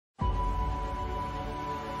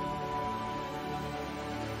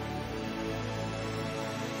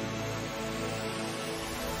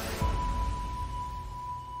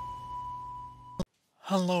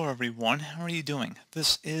Hello everyone, how are you doing?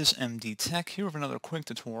 This is MD Tech here with another quick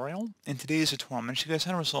tutorial. In today's tutorial, I'm going to show you guys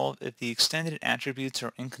how to resolve if the extended attributes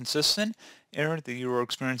are inconsistent error that you are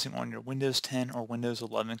experiencing on your Windows 10 or Windows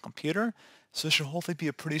 11 computer. So this should hopefully be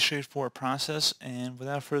a pretty straightforward process, and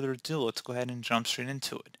without further ado, let's go ahead and jump straight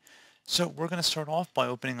into it. So we're going to start off by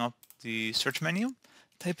opening up the search menu,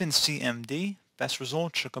 type in CMD. Best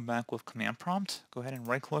result should come back with command prompt. Go ahead and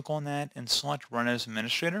right click on that and select Run as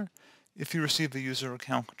Administrator. If you receive the user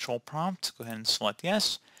account control prompt, go ahead and select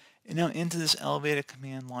yes. And now into this elevated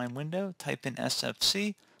command line window, type in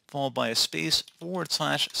SFC, followed by a space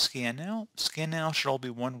 /scannow. Scannow should all be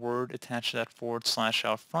one word attached to that /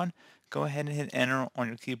 out front. Go ahead and hit enter on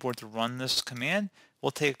your keyboard to run this command. It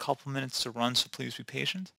will take a couple minutes to run, so please be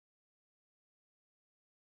patient.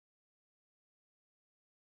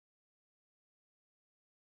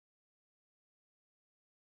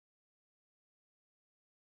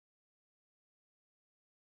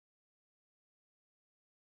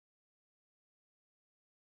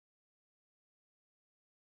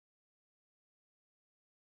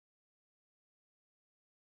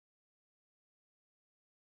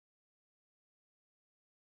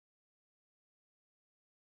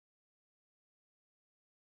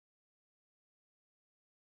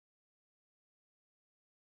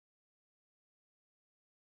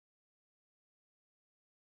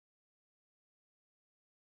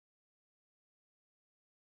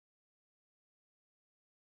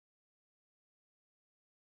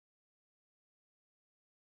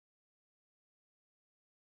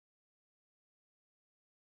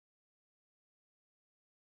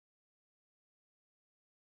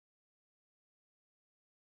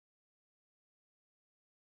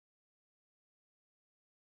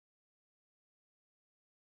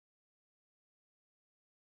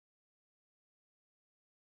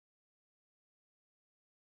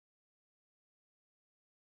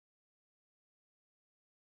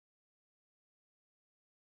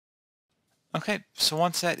 Okay, so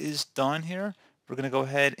once that is done here, we're going to go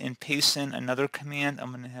ahead and paste in another command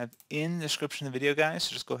I'm going to have in the description of the video, guys.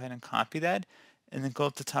 So just go ahead and copy that, and then go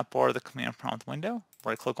up the top bar of the command prompt window,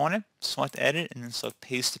 right click on it, select edit, and then select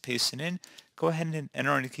paste to paste it in. Go ahead and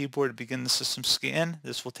enter on your keyboard to begin the system scan.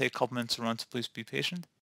 This will take a couple minutes to run, so please be patient.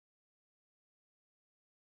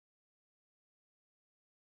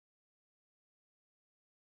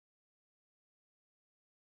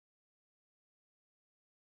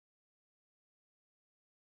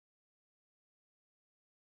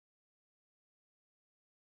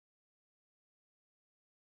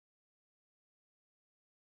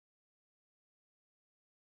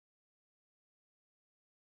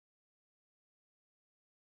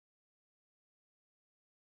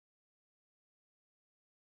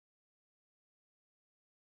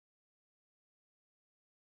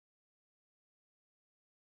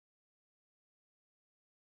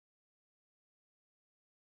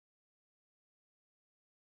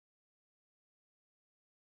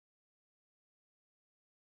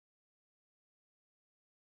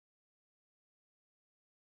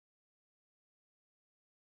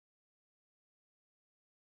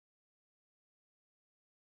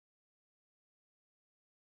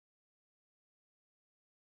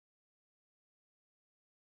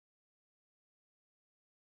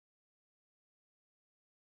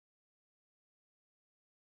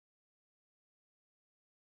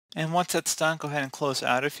 And once that's done, go ahead and close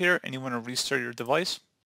out of here, and you want to restart your device.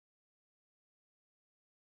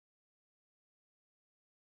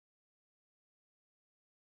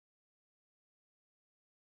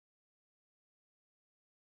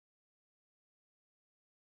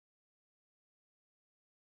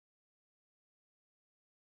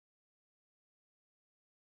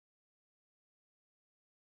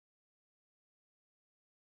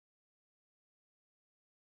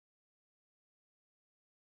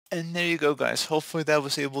 And there you go, guys. Hopefully that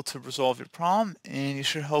was able to resolve your problem, and you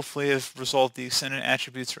should hopefully have resolved the extended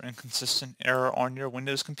attributes or inconsistent error on your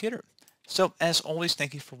Windows computer. So, as always,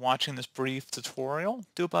 thank you for watching this brief tutorial.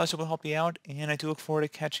 Do hope I was able to help you out, and I do look forward to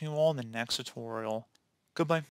catching you all in the next tutorial. Goodbye.